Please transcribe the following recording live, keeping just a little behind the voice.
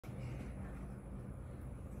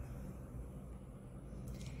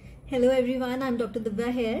Hello everyone, I'm Dr.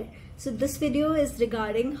 Divya here. So this video is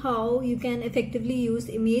regarding how you can effectively use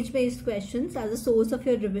image-based questions as a source of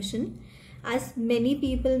your revision. As many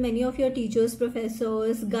people, many of your teachers,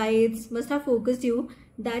 professors, guides must have focused you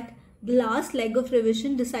that the last leg of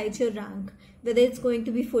revision decides your rank. Whether it's going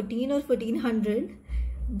to be 14 or 1400,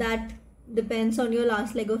 that depends on your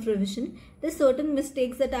last leg of revision. There's certain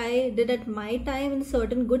mistakes that I did at my time and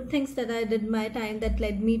certain good things that I did my time that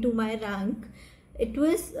led me to my rank. It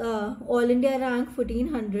was All India rank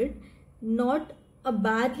 1400, not a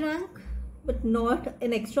bad rank, but not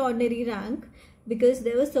an extraordinary rank, because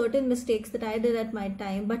there were certain mistakes that I did at my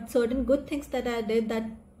time, but certain good things that I did that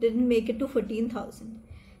didn't make it to 14,000,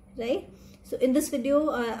 right? So in this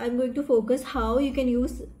video, I'm going to focus how you can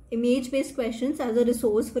use image-based questions as a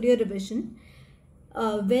resource for your revision.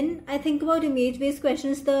 When I think about image-based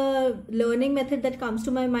questions, the learning method that comes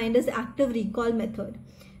to my mind is active recall method.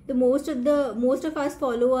 Most of us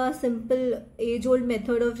follow a simple age-old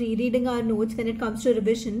method of rereading our notes when it comes to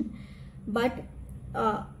revision. But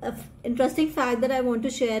an interesting fact that I want to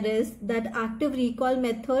share is that active recall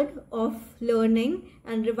method of learning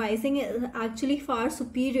and revising is actually far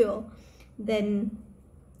superior than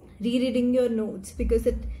rereading your notes, because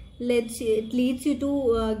it leads you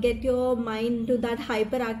to get your mind into that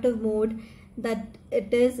hyperactive mode that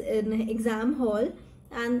it is in exam hall.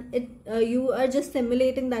 And you are just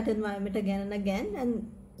simulating that environment again and again,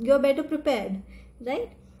 and you're better prepared,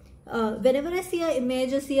 right? Whenever I see an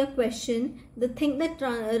image or see a question, the thing that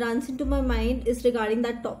runs into my mind is regarding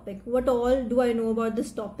that topic. What all do I know about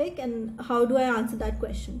this topic, and how do I answer that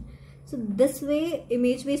question? So this way,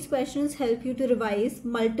 image-based questions help you to revise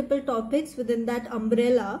multiple topics within that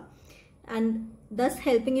umbrella, and thus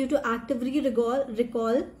helping you to actively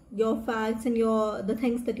recall your facts and the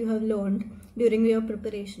things that you have learned during your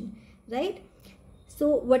preparation, right? So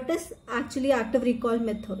what is actually active recall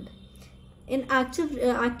method? In active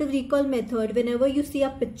recall method, whenever you see a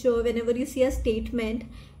picture, whenever you see a statement,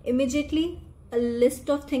 immediately a list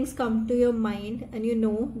of things come to your mind and you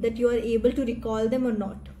know that you are able to recall them or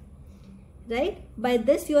not, right? By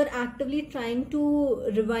this, you are actively trying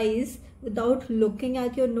to revise without looking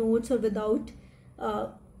at your notes or without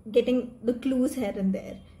getting the clues here and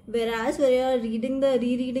there. Whereas when you are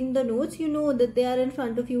rereading the notes, you know that they are in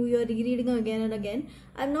front of you, you are rereading again and again.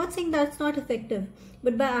 I'm not saying that's not effective,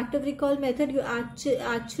 but by active recall method, you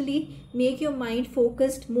actually make your mind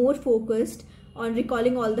more focused on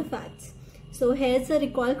recalling all the facts. So here's a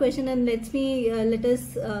recall question, and let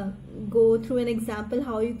us go through an example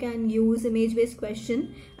how you can use image-based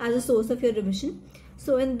question as a source of your revision.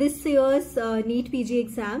 So in this year's NEETPG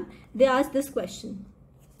exam, they asked this question.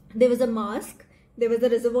 There was a mask, there was a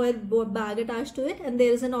reservoir bag attached to it, and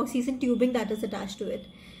there is an oxygen tubing that is attached to it.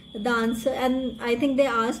 The answer, and I think they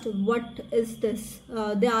asked, what is this?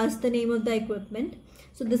 They asked the name of the equipment.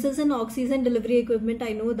 So this is an oxygen delivery equipment, I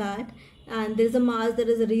know that. And there is a mask, there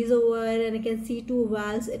is a reservoir, and I can see two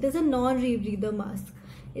valves. It is a non-rebreather mask.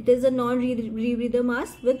 It is a non-rebreather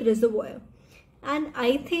mask with reservoir. And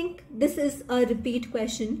I think this is a repeat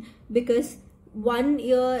question, because 1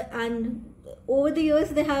 year and over the years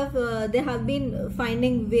they have been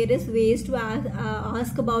finding various ways to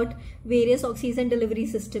ask about various oxygen delivery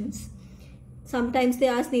systems. Sometimes they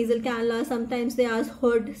ask nasal cannula, sometimes they ask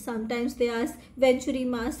hood, sometimes they ask venturi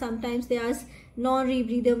mask, sometimes they ask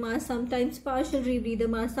non-rebreather mask, sometimes partial rebreather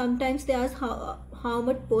mask, sometimes they ask how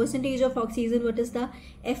much percentage of oxygen, what is the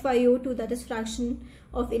FiO2, that is fraction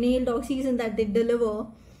of inhaled oxygen that they deliver.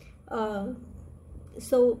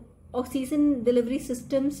 So oxygen delivery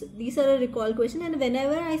systems, these are a recall question, and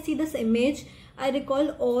whenever I see this image, I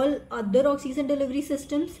recall all other oxygen delivery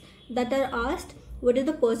systems that are asked, what is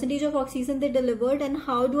the percentage of oxygen they delivered, and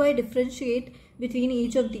how do I differentiate between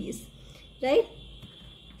each of these, right?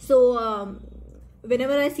 So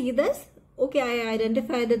whenever I see this, okay, I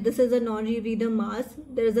identify that this is a non-rebreather mask,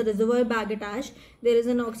 there is a reservoir bag attached, there is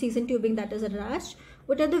an oxygen tubing that is attached.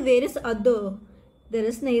 What are the various other? There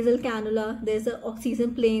is nasal cannula, there is an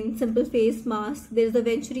oxygen plane, simple face mask, there is a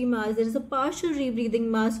venturi mask, there is a partial rebreathing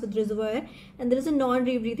mask with reservoir, and there is a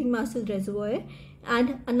non-rebreathing mask with reservoir.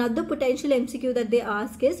 And another potential MCQ that they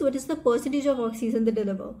ask is, what is the percentage of oxygen they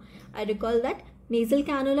deliver? I recall that nasal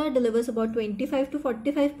cannula delivers about 25 to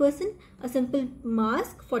 45%, a simple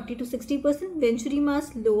mask 40 to 60%, venturi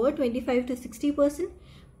mask lower 25 to 60%,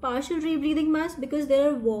 partial rebreathing mask, because there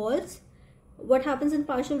are walls. What happens in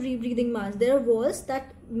partial rebreathing mask? There are walls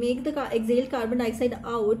that make the exhaled carbon dioxide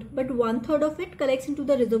out, but 1/3 of it collects into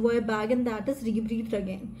the reservoir bag, and that is rebreathed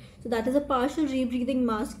again. So that is a partial rebreathing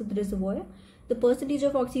mask with reservoir. the percentage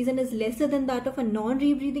of oxygen is lesser than that of a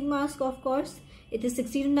non-rebreathing mask. Of course, it is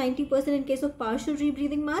 60 to 90% in case of partial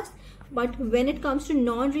rebreathing mask, but when it comes to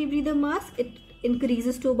non-rebreather mask, it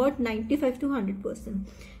increases to about 95 to 100%.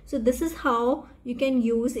 So this is how you can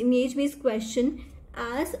use image-based question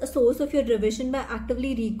as a source of your revision by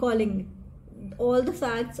actively recalling all the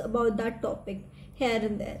facts about that topic here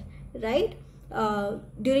and there, right?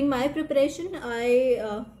 During my preparation,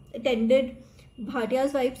 I attended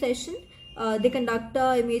Bhatia's vibe session. They conduct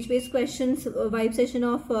a image-based questions vibe session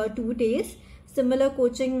of 2 days. Similar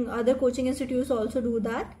coaching, other coaching institutes also do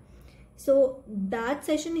that. So that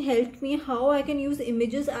session helped me how I can use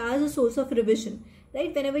images as a source of revision,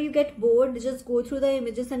 right? Whenever you get bored, just go through the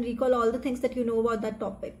images and recall all the things that you know about that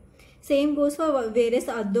topic. Same goes for various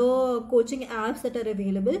other coaching apps that are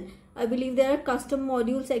available. I believe there are custom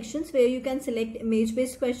module sections where you can select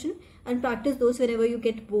image-based question and practice those whenever you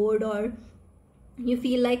get bored or you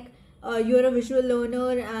feel like you're a visual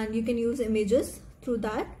learner and you can use images through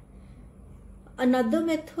that. Another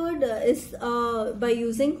method is by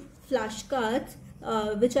using flashcards,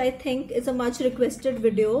 which I think is a much requested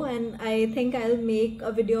video, and I think I'll make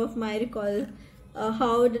a video of my recall.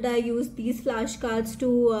 How did I use these flashcards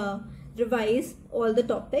to revise all the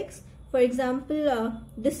topics? For example,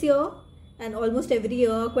 this year and almost every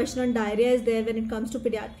year, a question on diarrhea is there when it comes to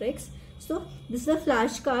pediatrics. So this is a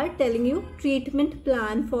flashcard telling you treatment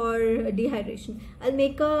plan for dehydration. I'll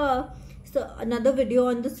make another video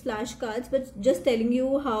on this flashcards, but just telling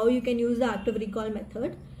you how you can use the active recall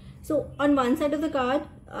method. So on one side of the card,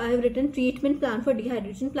 I have written treatment plan for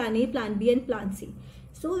dehydration, plan A, plan B, and plan C.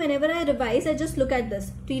 So whenever I revise, I just look at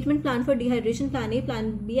this treatment plan for dehydration, plan A,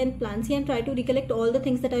 plan B, and plan C, and try to recollect all the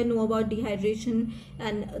things that I know about dehydration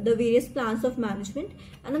and the various plans of management.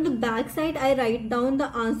 And on the back side, I write down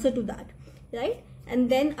the answer to that, right?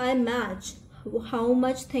 And then I match how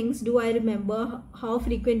much things do I remember, how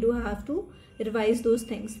frequent do I have to revise those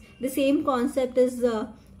things. The same concept is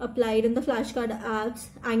applied in the flashcard apps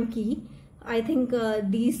Anki. I think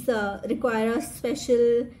these require a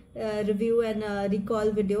special review and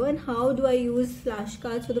recall video. And how do I use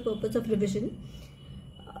flashcards for the purpose of revision?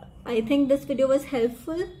 I think this video was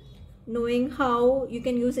helpful, knowing how you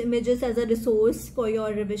can use images as a resource for your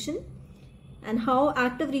revision and how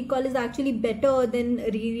active recall is actually better than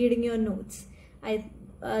rereading your notes. I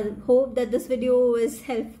hope that this video was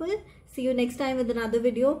helpful. See you next time with another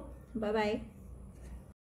video. Bye bye.